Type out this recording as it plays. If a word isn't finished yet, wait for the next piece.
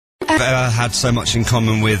had so much in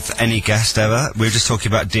common with any guest ever. We were just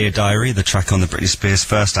talking about Dear Diary, the track on the Britney Spears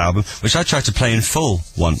first album, which I tried to play in full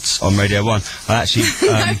once on Radio 1. I actually...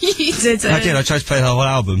 No, you didn't. I did. I tried to play the whole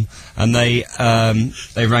album, and they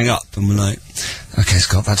rang up and were like, "Okay,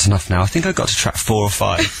 Scott, that's enough now." I think I got to track 4 or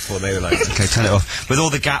 5 before they were like, "Okay, turn it off." With all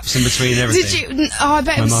the gaps in between and everything. Did you? Oh, I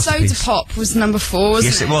bet it was Soda Pop was number 4, wasn't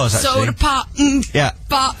it? Yes, it was, actually. Soda Pop. Yeah.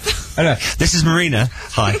 Pop. Anyway, this is Marina.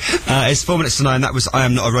 Hi. It's 4 minutes to 9. That was I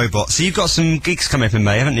Am Not a Robot. So you've got some gigs coming up in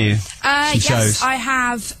May, haven't you? Some Yes, shows. I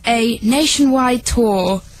have a nationwide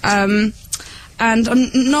tour. And I'm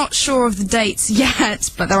not sure of the dates yet,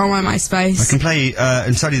 but they're on my MySpace. I can play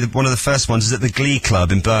and tell you one of the first ones is at the Glee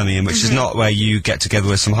Club in Birmingham, which is not where you get together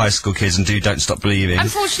with some high school kids and do Don't Stop Believing.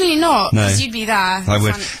 Unfortunately not, No. because you'd be there. I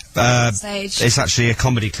would. Stage. It's actually a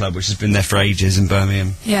comedy club which has been there for ages in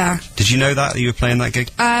Birmingham. Yeah. Did you know that you were playing that gig?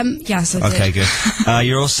 Yes, I did. Okay, good.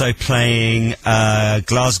 You're also playing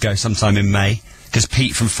Glasgow sometime in May, because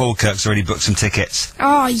Pete from Falkirk's already booked some tickets.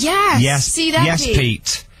 Oh, yes. Yes, See that, yes,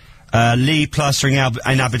 Pete. Lee Plastering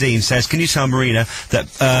in Aberdeen says, "Can you tell Marina that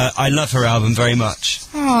I love her album very much?"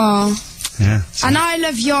 Oh. Yeah. And I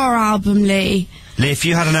love your album, Lee. Lee, if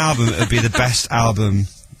you had an album, it would be the best album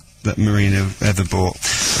that Marina ever bought.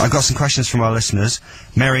 I've got some questions from our listeners.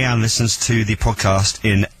 Mary Ann listens to the podcast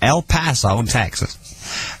in El Paso, in Texas,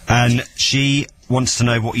 and she wants to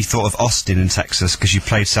know what you thought of Austin in Texas, because you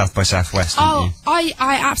played South by Southwest, didn't you?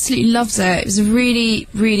 I absolutely loved it. It was a really,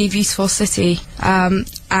 really beautiful city.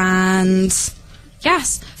 And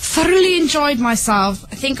yes, thoroughly enjoyed myself.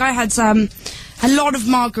 I think I had a lot of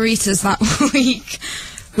margaritas that week,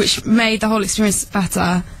 which made the whole experience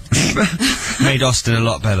better. Made Austin a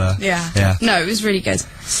lot better. Yeah. No, it was really good.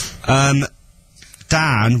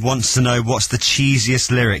 Dan wants to know what's the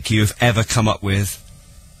cheesiest lyric you have ever come up with.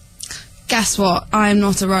 Guess what? I am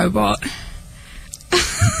not a robot.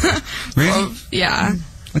 Really? Yeah.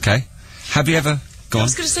 Okay. Have you ever... Go on. I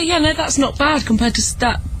was going to say, yeah, no, that's not bad compared to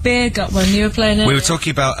that beer gut one you were playing earlier. We were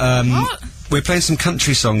talking about... What? We were playing some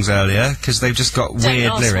country songs earlier, because they've just got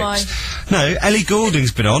weird ask lyrics. No, Ellie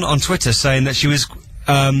Goulding's been on Twitter saying that she was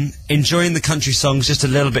enjoying the country songs just a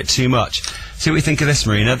little bit too much. See what you think of this,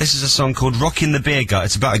 Marina. This is a song called Rockin' the Beer Gut.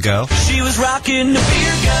 It's about a girl. She was rocking the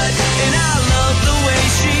beer gut, and I love the way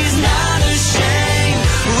she's not ashamed.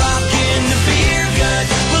 Rocking the beer gut,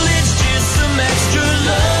 well, it's just some extra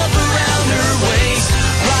love around her waist.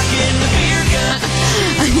 Rocking the beer gut,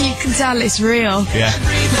 And you can tell it's real. Yeah.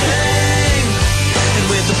 everything. And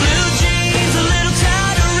with the blue jeans a little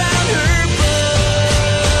tight around her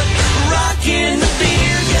butt. Rocking the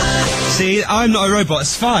beer gut. See, I'm not a robot.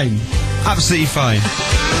 It's fine. Absolutely fine.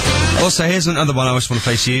 Also, here's another one I just want to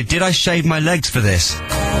play to you. Did I shave my legs for this?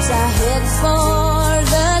 As I head for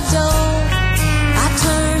the door, I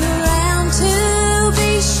turn around to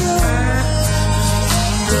be sure.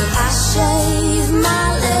 Did I shave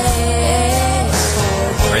my legs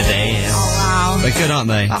for this? Oh, wow. They're good, aren't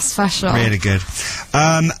they? That's special. Really good.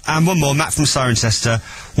 And one more. Matt from Cirencester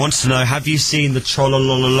wants to know, have you seen the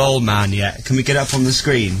Trollololol Man yet? Can we get it up on the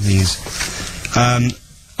screen, please?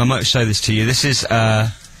 I might show this to you. This is,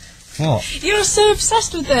 what? You're so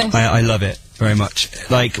obsessed with this. I love it very much.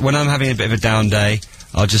 Like, when I'm having a bit of a down day,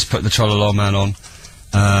 I'll just put the Trollolol Man on.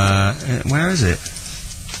 Where is it?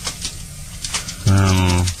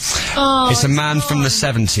 Oh, It's a man from the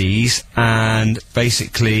 70s, and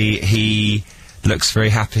basically he looks very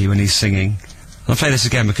happy when he's singing. I'll play this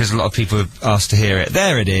again because a lot of people have asked to hear it.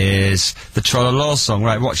 There it is, the Trollolol song.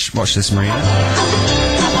 Right, watch this, Marina.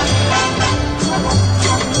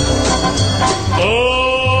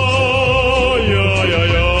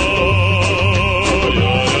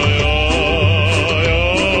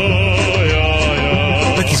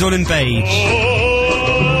 Look, he's all in beige.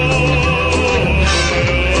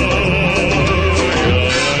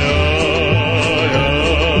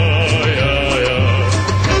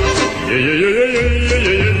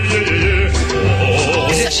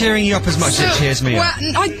 Is it cheering you up as much as it cheers me up?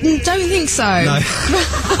 Well, I don't think so. No.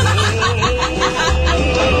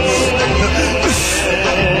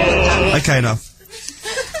 Okay, enough.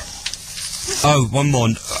 Oh, one more.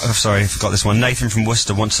 Oh, sorry, I forgot this one. Nathan from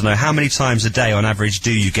Worcester wants to know, how many times a day on average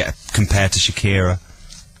do you get compared to Shakira?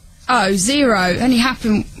 Oh, 0. Only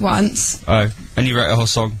happened once. Oh, and you wrote a whole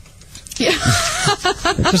song? Yeah.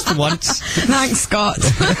 Just the once? Thanks, Scott.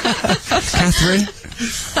 Catherine?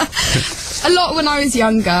 A lot when I was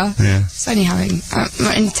younger. Yeah. It's only having,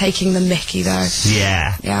 only taking the mickey though.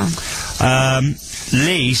 Yeah. Yeah.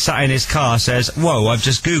 Lee, sat in his car, says, "Whoa, I've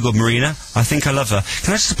just Googled Marina. I think I love her."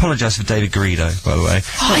 Can I just apologise for David Garrido, by the way?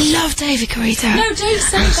 Oh, I love David Garrido. No, don't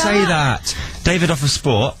say Don't that. say that. David off of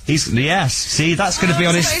Sport. Yes. See, that's going to be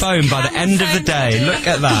on his phone by the end of the day. Look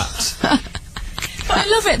at that. But I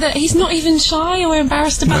love it that he's not even shy or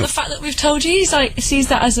embarrassed about the fact that we've told you. He's like, sees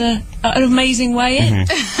that as an amazing way in.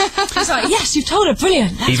 He's like, yes, you've told her,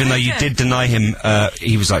 brilliant. That's Even though really you good. did deny him,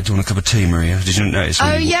 he was like, "Do you want a cup of tea, Maria?" Did you notice?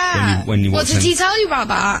 Oh, yeah. When you What, walked did in? he tell you about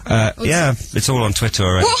that? Yeah, it's all on Twitter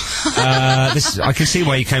already. I can see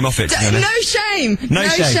why you came off it. To be honest. No shame. No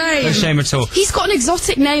shame. No shame at all. He's got an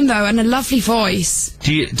exotic name, though, and a lovely voice.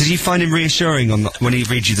 Did you find him reassuring when he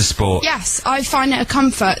reads you the Sport? Yes, I find it a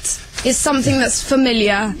comfort. It's something that's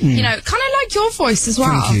familiar. You know, kind of like your voice as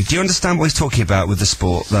well. Thank you. Do you understand what he's talking about with the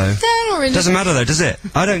Sport, though? Not really. Doesn't matter, though, does it?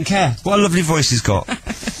 I don't care. What a lovely voice he's got.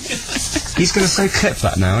 He's going to so clip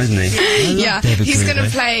that now, isn't he? Yeah, David he's Garrido. going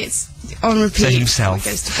to play it on repeat To himself.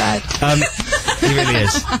 before he goes to bed. He really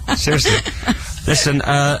is. Seriously. Listen,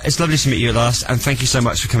 it's lovely to meet you at last, and thank you so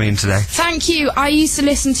much for coming in today. Thank you. I used to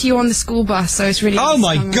listen to you on the school bus, so it's really Oh nice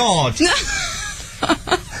my to come God!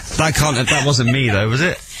 That wasn't me though, was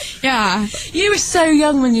it? Yeah. You were so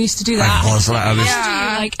young when you used to do that. I was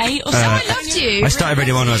Yeah. Like 8 or something. I loved you. I started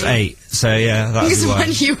Radio 1 when I was 8, so yeah, that's Because why.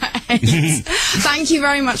 when you were 8. Thank you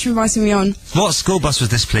very much for inviting me on. What school bus was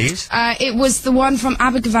this, please? It was the one from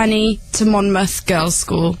Abergavenny to Monmouth Girls'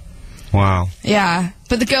 School. Wow. Yeah,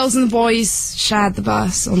 but the girls and the boys shared the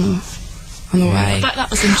bus on the way. That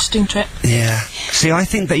was an interesting trip. Yeah. See, I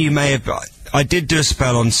think that you may have... I did do a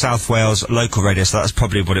spell on South Wales local radio, so that's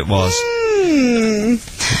probably what it was.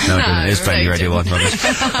 No, I didn't. It was playing no, Radio 1, rubbish.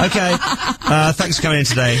 Okay. Thanks for coming in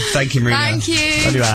today. Thank you, Marina. Thank you. Love you,